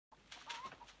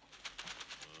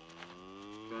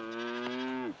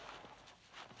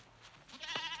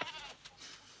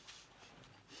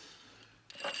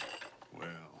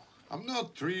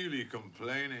not really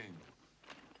complaining.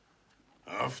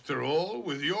 After all,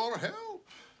 with your help.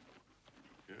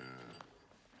 Yeah.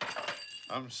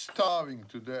 I'm starving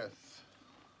to death.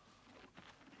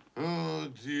 Oh,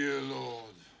 dear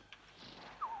Lord.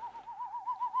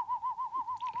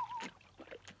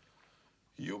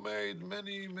 You made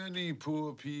many, many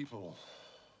poor people.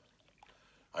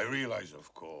 I realize,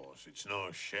 of course, it's no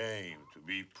shame to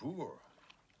be poor.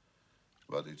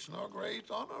 But it's no great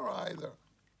honor either.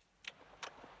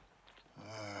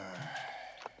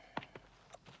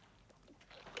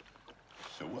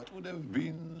 So what would have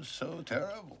been so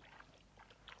terrible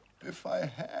if I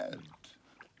had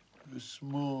a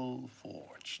small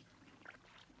fortune?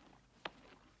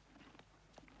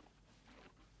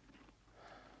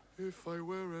 If I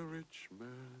were a rich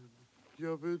man,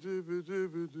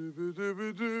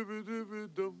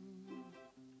 yabba-dibba-dibba-dibba-dibba-dibba-dibba-dum.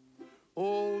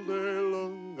 All day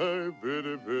long I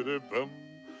biddy-biddy-bum.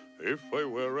 If I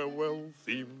were a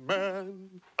wealthy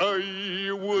man,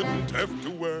 I wouldn't have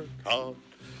to work hard.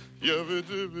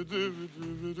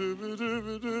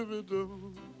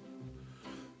 Yabba-dibba-dibba-dibba-dibba-dibba-dibba-dum.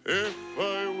 If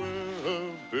I were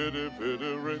a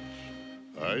biddy-biddy rich,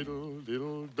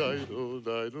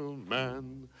 idle-diddle-diddle-diddle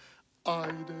man,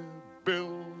 I'd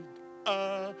build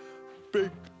a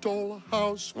big tall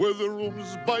house with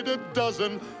rooms by the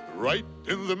dozen right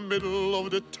in the middle of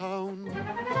the town.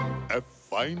 A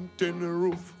fine tin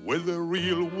roof with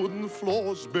real wooden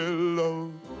floors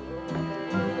below.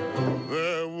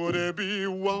 There would be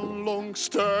one long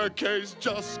staircase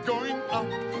just going up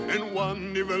and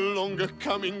one even longer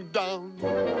coming down.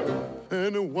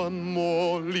 And one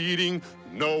more leading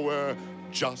nowhere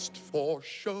just for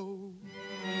show.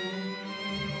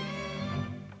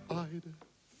 I'd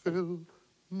fill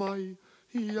my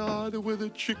yard with the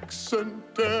chicks and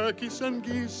turkeys and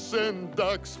geese and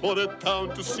ducks for the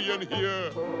town to see and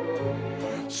hear,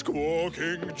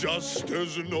 squawking just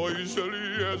as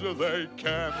noisily as they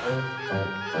can.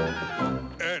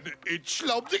 And each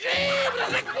lob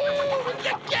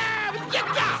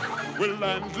will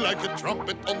land like a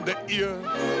trumpet on the ear,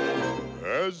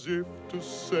 as if to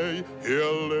say, here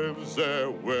lives a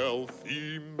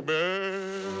wealthy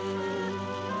man.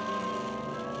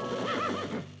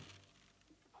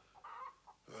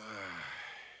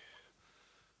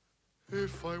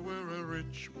 If I were a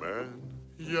rich man,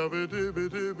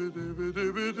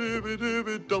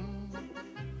 yabba-dibba-dibba-dibba-dibba-dibba-dibba-dum.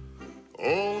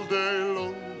 All day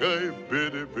long I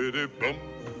biddy-biddy-bum.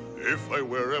 If I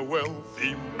were a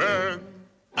wealthy man,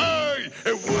 I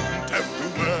wouldn't have to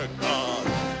work hard.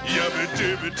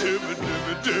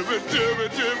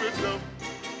 Yabba-dibba-dibba-dibba-dibba-dibba-dibba-dum.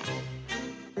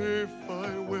 If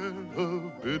I were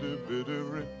a biddy-biddy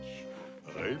rich,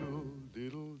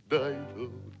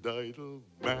 idle-diddle-diddle-diddle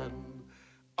man,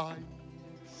 I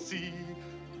see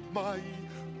my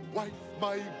wife,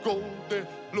 my Goldie,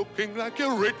 looking like a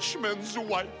rich man's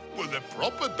wife with a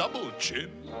proper double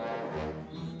chin,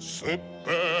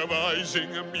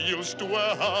 supervising meals to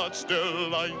her heart's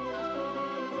delight.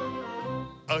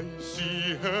 I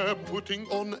see her putting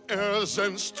on airs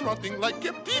and strutting like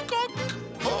a peacock.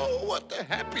 Oh, what a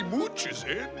happy mood she's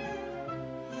in.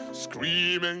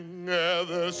 Screaming at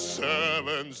the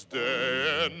servants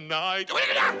day and night.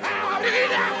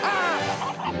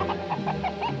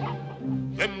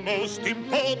 The most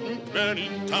important man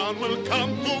in town will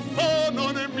come to phone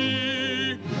on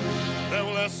me. They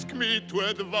will ask me to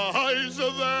advise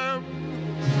them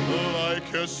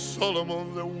like a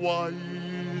Solomon the wise.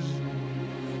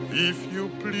 If you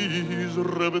please,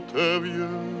 Rebetavia,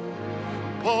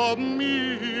 pardon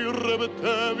me,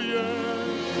 Rebetavia,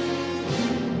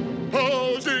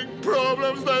 posing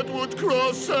problems that would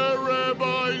cross a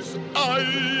rabbi's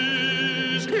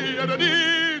eyes.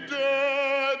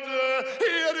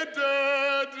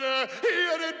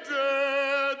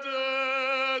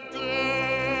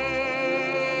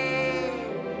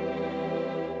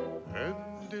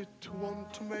 And it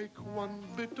won't make one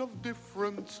bit of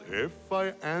difference if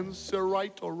I answer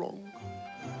right or wrong.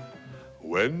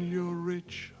 When you're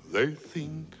rich, they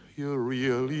think you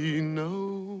really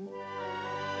know.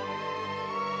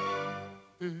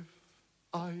 If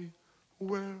I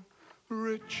were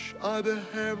rich, I'd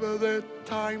have the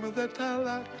time that I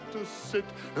like to sit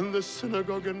in the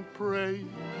synagogue and pray,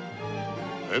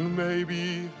 and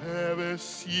maybe have a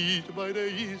seat by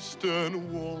the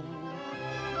eastern wall.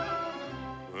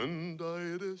 And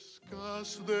I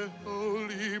discuss the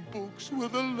holy books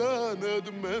with the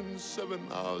learned men 7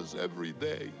 hours every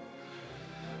day.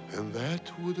 And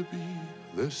that would be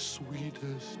the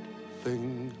sweetest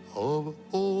thing of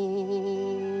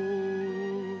all.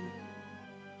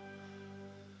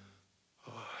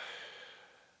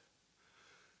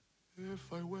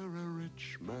 If I were a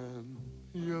rich man,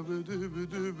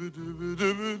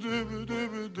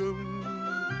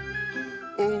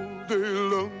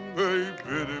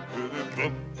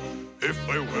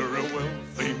 I were a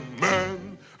wealthy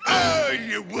man,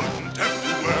 you wouldn't have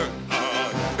to work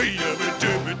hard.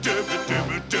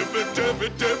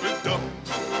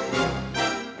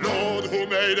 Lord, who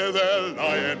made the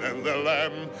lion and the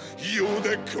lamb, you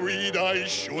decreed I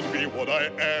should be what I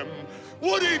am.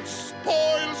 Would it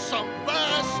spoil some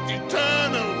vast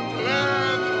eternal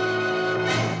plan?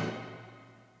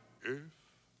 If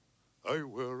I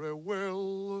were a